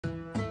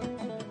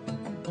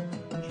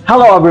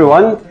Hello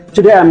everyone,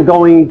 today I'm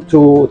going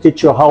to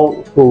teach you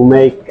how to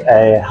make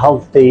a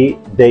healthy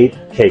date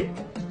cake,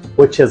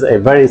 which is a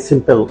very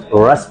simple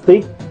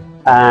recipe.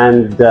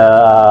 And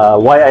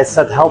why I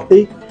said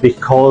healthy?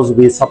 Because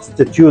we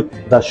substitute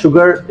the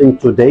sugar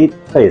into date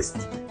paste.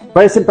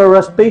 Very simple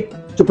recipe.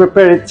 To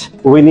prepare it,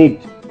 we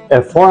need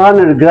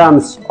 400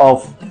 grams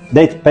of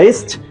date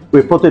paste.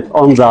 We put it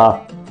on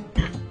the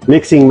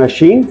mixing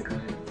machine.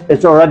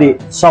 It's already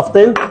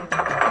softened.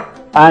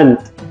 And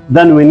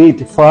then we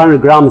need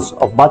 400 grams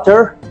of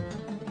butter,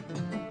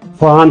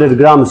 400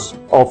 grams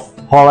of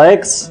whole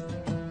eggs,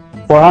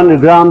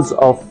 400 grams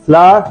of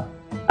flour,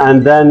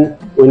 and then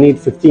we need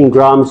 15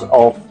 grams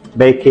of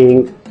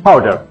baking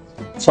powder.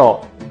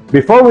 So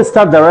before we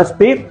start the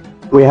recipe,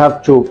 we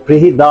have to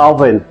preheat the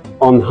oven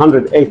on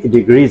 180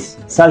 degrees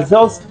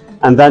Celsius,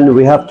 and then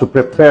we have to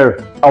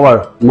prepare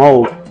our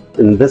mold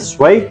in this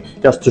way,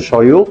 just to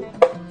show you,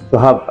 to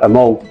have a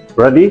mold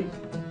ready,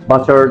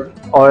 buttered,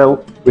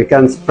 oil. We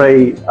can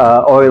spray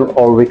oil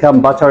or we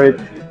can butter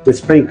it. We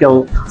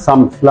sprinkle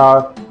some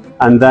flour,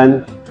 and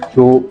then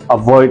to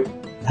avoid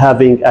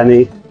having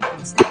any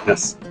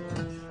stiffness.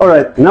 All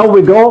right, now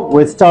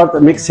we start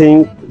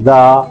mixing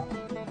the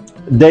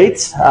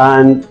dates,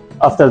 and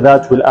after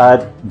that we'll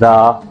add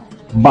the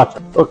butter.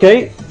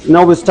 Okay,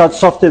 now we start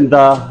softening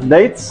the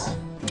dates.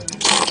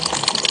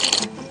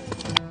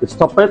 We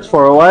stop it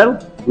for a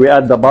while. We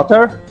add the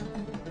butter.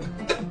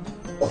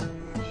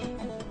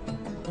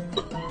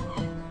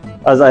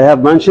 As I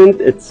have mentioned,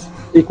 it's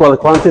equal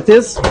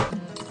quantities.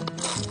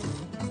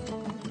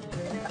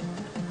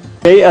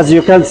 Okay, as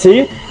you can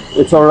see,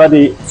 it's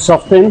already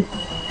softened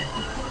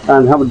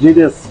and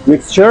homogeneous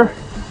mixture.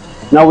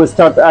 Now we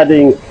start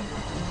adding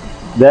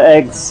the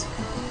eggs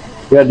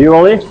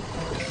gradually.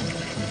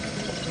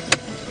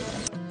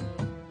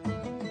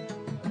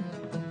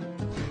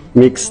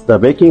 Mix the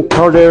baking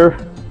powder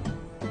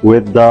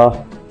with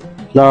the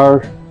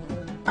flour,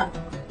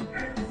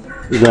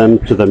 then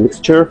to the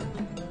mixture.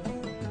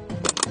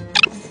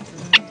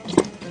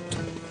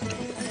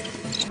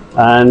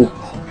 And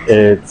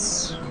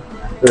it's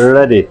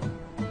ready.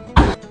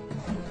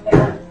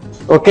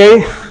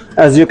 Okay,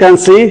 as you can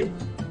see,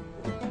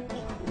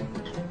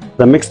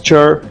 the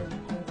mixture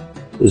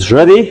is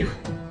ready.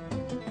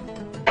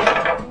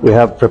 We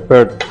have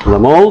prepared the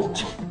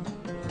mold.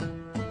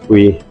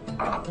 We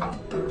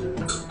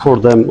pour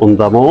them on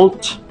the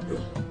mold,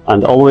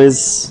 and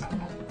always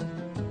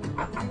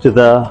to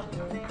the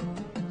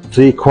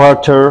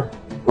 3/4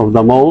 of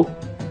the mold.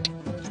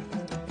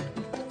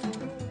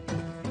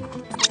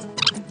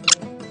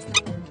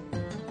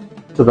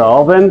 To the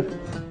oven,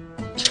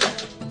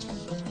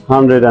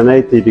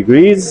 180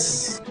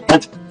 degrees.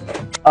 And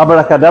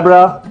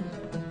abracadabra,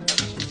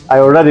 I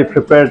already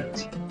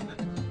prepared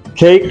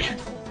cake.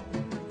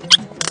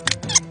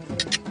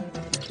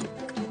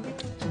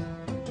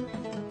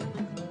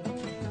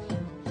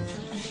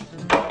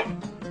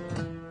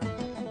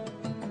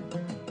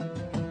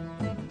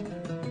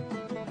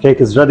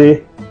 Cake is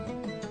ready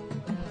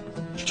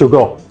to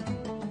go.